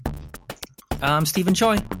I'm Stephen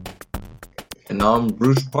Choi. And I'm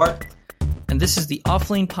Bruce Park. And this is the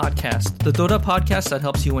Offlane Podcast, the Dota podcast that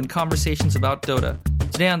helps you win conversations about Dota.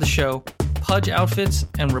 Today on the show, Pudge outfits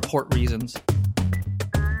and report reasons.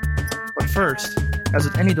 But first, as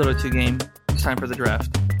with any Dota 2 game, it's time for the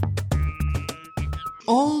draft.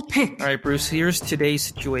 All pick. All right, Bruce, here's today's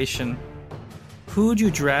situation. Who would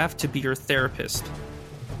you draft to be your therapist?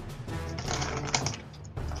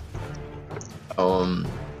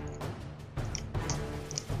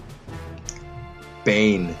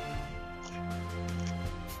 Bane.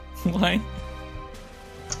 Why?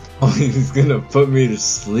 Oh, he's gonna put me to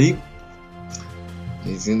sleep.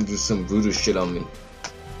 He's gonna do some voodoo shit on me.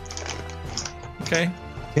 Okay.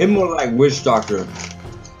 Him more like Witch Doctor.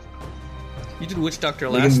 You did Witch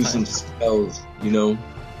Doctor They can last do time. some spells, you know?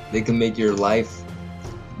 They can make your life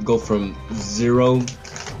go from 0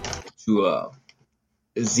 to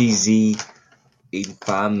ZZ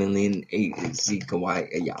 85 million 8Z kawaii.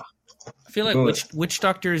 Yeah. I feel like Witch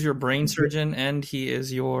Doctor is your brain surgeon and he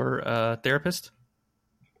is your therapist.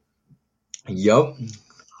 Yup.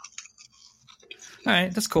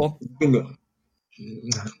 Alright, that's cool. You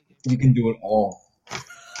can do it all.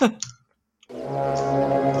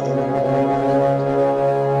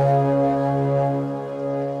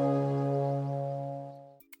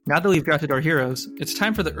 Now that we've drafted our heroes, it's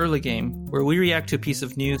time for the early game, where we react to a piece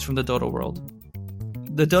of news from the Dota world.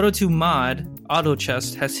 The Dota 2 mod, Auto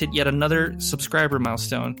Chest, has hit yet another subscriber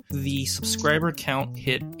milestone. The subscriber count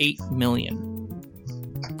hit 8 million.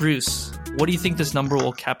 Bruce, what do you think this number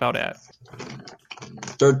will cap out at?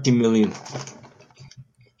 13 million.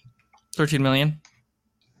 13 million?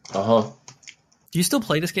 Uh-huh. Do you still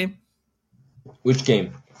play this game? Which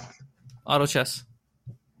game? Auto Chess.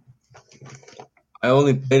 I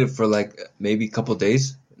only played it for like maybe a couple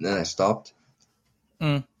days, and then I stopped.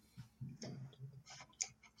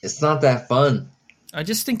 It's not that fun. I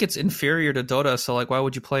just think it's inferior to Dota, so like, why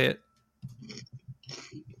would you play it?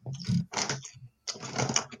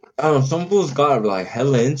 I don't know, some fools got like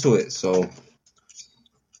hella into it, so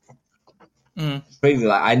it's crazy.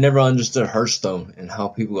 Like I never understood Hearthstone and how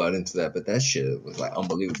people got into that, but that shit was like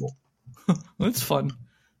unbelievable. It's fun.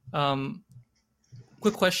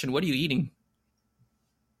 Quick question: what are you eating?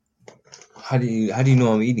 How do you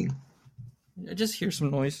know I'm eating? I just hear some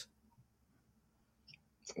noise.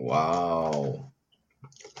 Wow.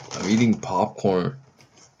 I'm eating popcorn.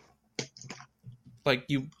 Like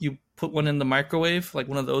you put one in the microwave, like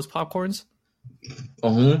one of those popcorns?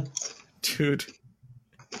 Dude,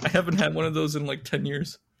 I haven't had one of those in like 10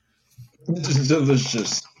 years. It's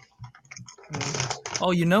delicious. Oh,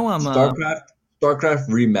 you know I'm StarCraft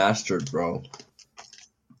remastered, bro.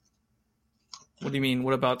 What do you mean?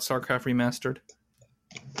 What about StarCraft Remastered?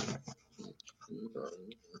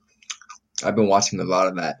 I've been watching a lot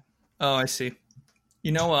of that. Oh, I see.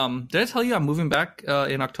 You know, did I tell you I'm moving back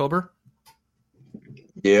in October?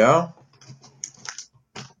 Yeah?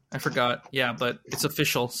 I forgot. Yeah, but it's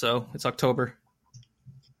official, so it's October.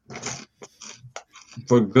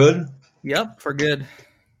 For good? Yep, for good.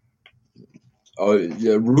 Oh,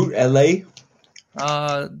 yeah, Root LA?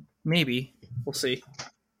 Maybe. We'll see.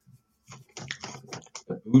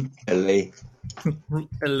 Root LA. Root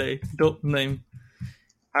LA. Dope name.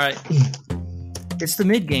 Alright. It's the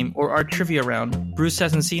mid-game, or our trivia round. Bruce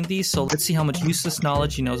hasn't seen these, so let's see how much useless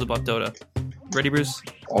knowledge he knows about Dota. Ready, Bruce?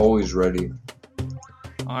 Always ready.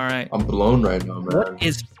 Alright. I'm blown right now, man.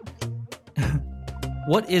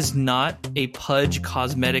 What is not a Pudge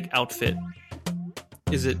cosmetic outfit?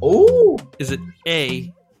 Is it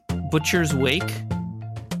A, Butcher's Wake?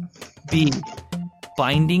 B,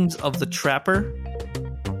 Bindings of the Trapper?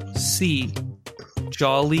 C,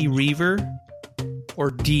 Jolly Reaver? Or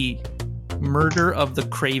D, Murder of the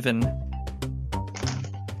Craven?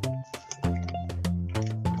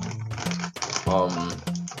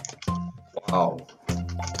 Wow.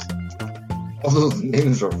 All those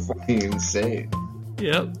names are fucking insane.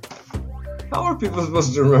 Yep. How are people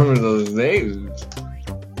supposed to remember those names?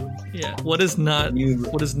 Yeah. What is not a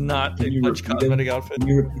Pudge cosmetic outfit? Can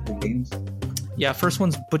you repeat the names? Yeah, first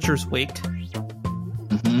one's Butcher's Wake.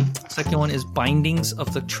 Second one is Bindings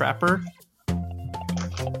of the Trapper.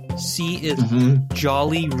 C is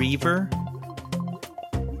Jolly Reaver.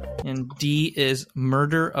 And D is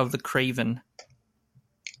Murder of the Craven.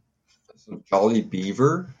 So Jolly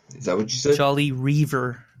Beaver? Is that what you said? Jolly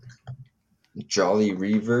Reaver. Jolly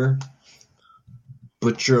Reaver.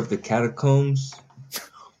 Butcher of the Catacombs.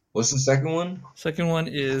 What's the second one? Second one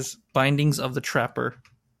is Bindings of the Trapper.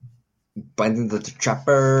 Bindings of the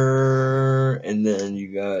Trapper. And then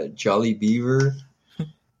you got Jolly Beaver.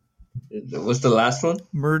 What's the last one?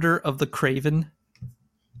 Murder of the Craven.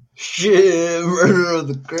 Shit, Murder of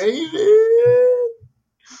the Craven.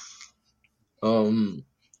 I'm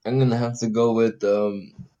gonna have to go with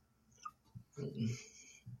the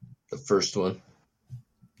first one.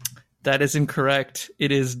 That is incorrect.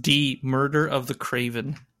 It is D, Murder of the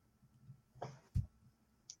Craven.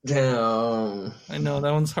 Damn. I know,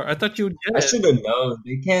 that one's hard. I thought you would get I it. should have known.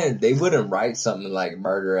 They wouldn't write something like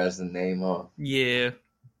murder as the name, huh? Yeah.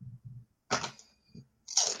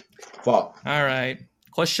 Fuck. All right.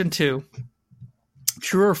 Question 2.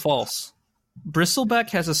 True or false? Bristleback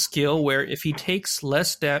has a skill where if he takes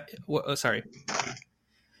less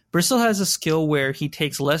Bristle has a skill where he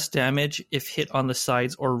takes less damage if hit on the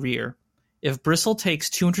sides or rear. If Bristle takes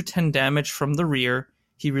 210 damage from the rear,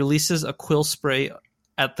 he releases a quill spray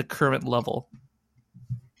at the current level.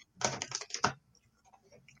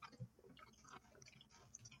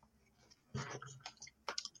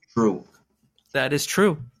 True. That is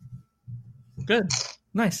true. Good.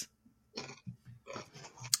 Nice.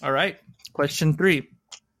 All right. Question 3.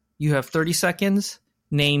 You have 30 seconds.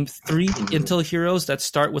 Name 3 Intel heroes that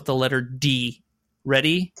start with the letter D.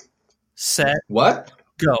 Ready, set, What?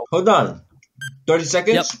 go. Hold on. 30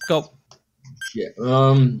 seconds? Yep, go. Shit.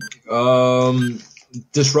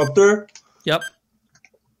 Disruptor? Yep,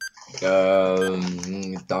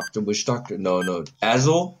 Doctor, which doctor? No.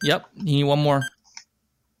 Azul? yep. You need one more.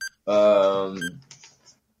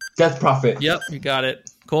 Death Prophet. Yep, you got it.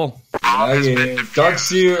 Cool.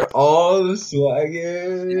 Darkseer, all the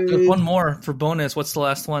swagger. There's one more for bonus. What's the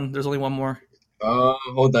last one? There's only one more.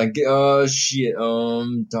 Hold on. Shit.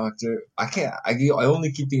 Doctor. I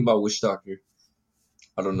only keep thinking about Witch Doctor.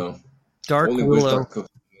 I don't know. Dark only Willow.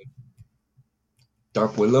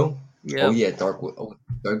 Dark Willow? Yep. Oh, yeah, Dark Willow.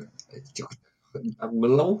 Dark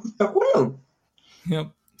Willow? Dark Willow.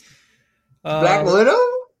 Yep. Black Widow?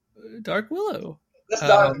 Dark Willow. That's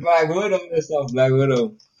not Black Widow. That's not Black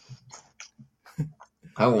Widow.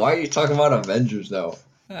 Why are you talking about Avengers now?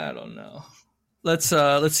 I don't know. Let's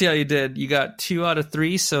see how you did. You got 2 out of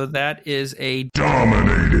 3, so that is a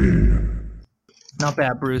Dominating. not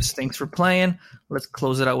bad, Bruce. Thanks for playing. Let's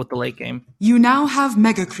close it out with the late game. You now have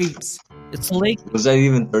Mega Creeps. It's a late. Was that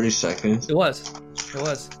even 30 seconds? It was.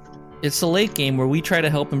 It's a late game where we try to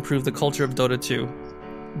help improve the culture of Dota 2.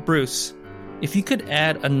 Bruce, if you could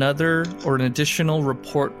add another or an additional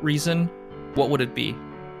report reason, what would it be?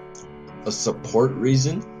 A support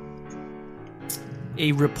reason?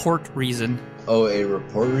 A report reason. Oh, a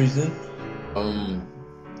report reason?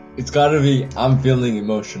 It's gotta be I'm feeling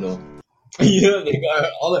emotional. You know, they got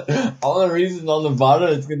all the reasons on the bottom.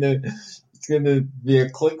 It's gonna be a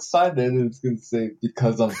click sign, and it's gonna say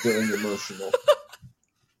because I'm feeling emotional.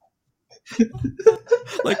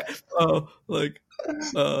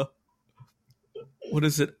 What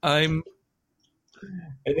is it? I'm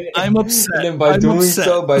upset. And then by I'm doing upset.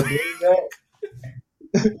 that,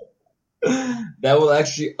 that will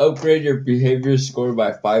actually upgrade your behavior score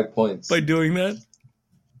by 5 points. By doing that?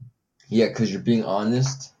 Yeah, because you're being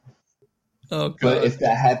honest. Oh, God. But if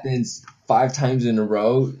that happens 5 times in a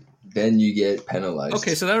row, then you get penalized.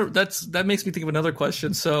 Okay, so that makes me think of another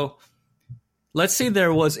question. So, let's say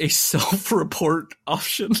there was a self-report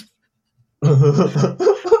option.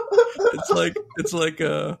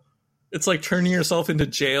 It's like turning yourself into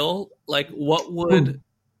jail. Like, what would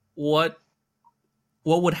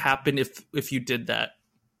happen if you did that?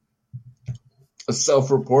 A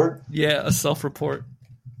self-report? Yeah, a self-report.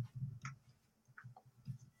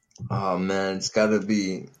 Oh man, it's gotta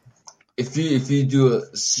be if you do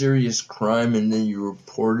a serious crime and then you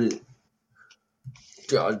report it.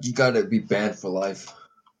 God, you gotta be banned for life.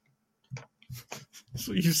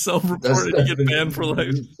 So you self-report and you get banned for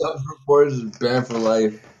life. Self-report is banned for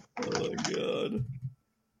life. Oh my God.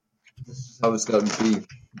 This is how it's gotta be.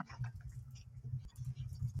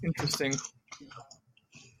 Interesting.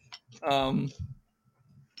 I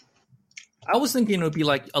was thinking it would be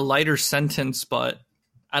like a lighter sentence, but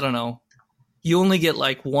I don't know. You only get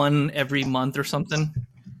like 1 every month or something.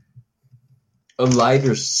 A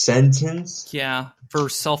lighter sentence? Yeah, for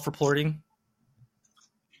self-reporting.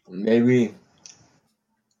 Maybe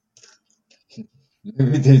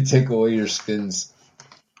they take away your skins.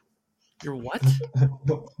 Your what?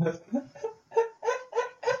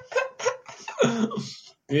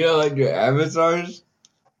 You know, like your avatars?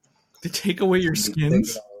 They take away your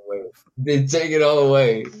skins? They take it all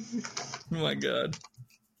away. Oh my God.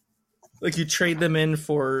 Like you trade them in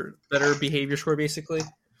for better behavior score, basically?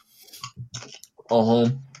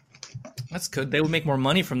 That's good. They would make more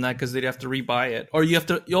money from that because they'd have to rebuy it. Or you have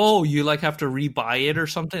to, have to rebuy it or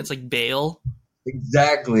something? It's like bail?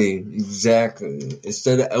 Exactly.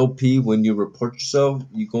 Instead of LP, when you report yourself,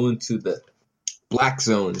 you go into the black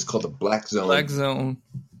zone. It's called the black zone. Black zone.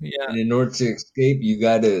 Yeah. And in order to escape, you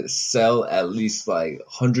gotta sell at least like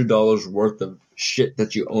 $100 worth of shit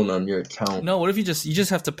that you own on your account. No, what if you just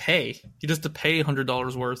have to pay? You just have to pay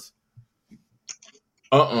 $100 worth.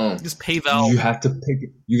 Just pay Valve. You have to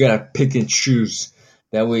pick. You gotta pick and choose.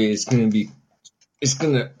 That way, it's gonna be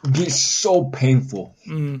so painful.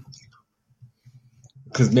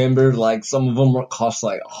 Because remember, like some of them cost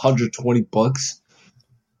like $120.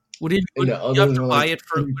 What do you have to buy it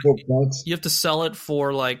for? $bucks. You have to sell it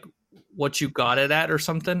for like what you got it at or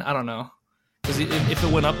something. I don't know. Because if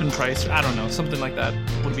it went up in price, I don't know, something like that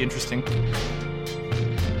would be interesting.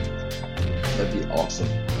 That'd be awesome.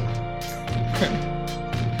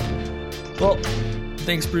 Well,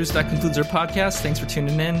 thanks, Bruce. That concludes our podcast. Thanks for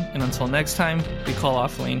tuning in. And until next time, we call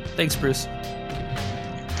off lane. Thanks, Bruce.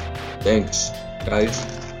 Thanks, guys.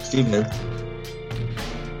 Steven.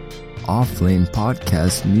 Offlane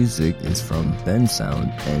podcast music is from Ben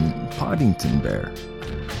Sound and Poddington Bear.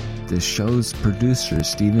 The show's producer,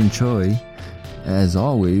 Stephen Choi. As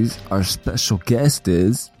always, our special guest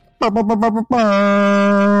is...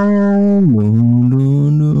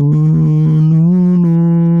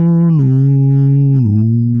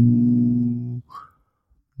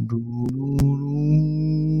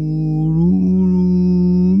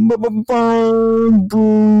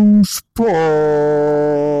 Bruce Park.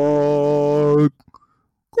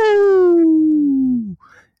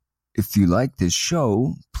 If you like this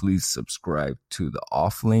show, please subscribe to the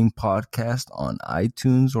Offlane Podcast on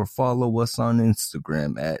iTunes or follow us on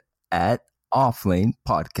Instagram at Offlane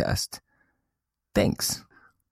Podcast. Thanks.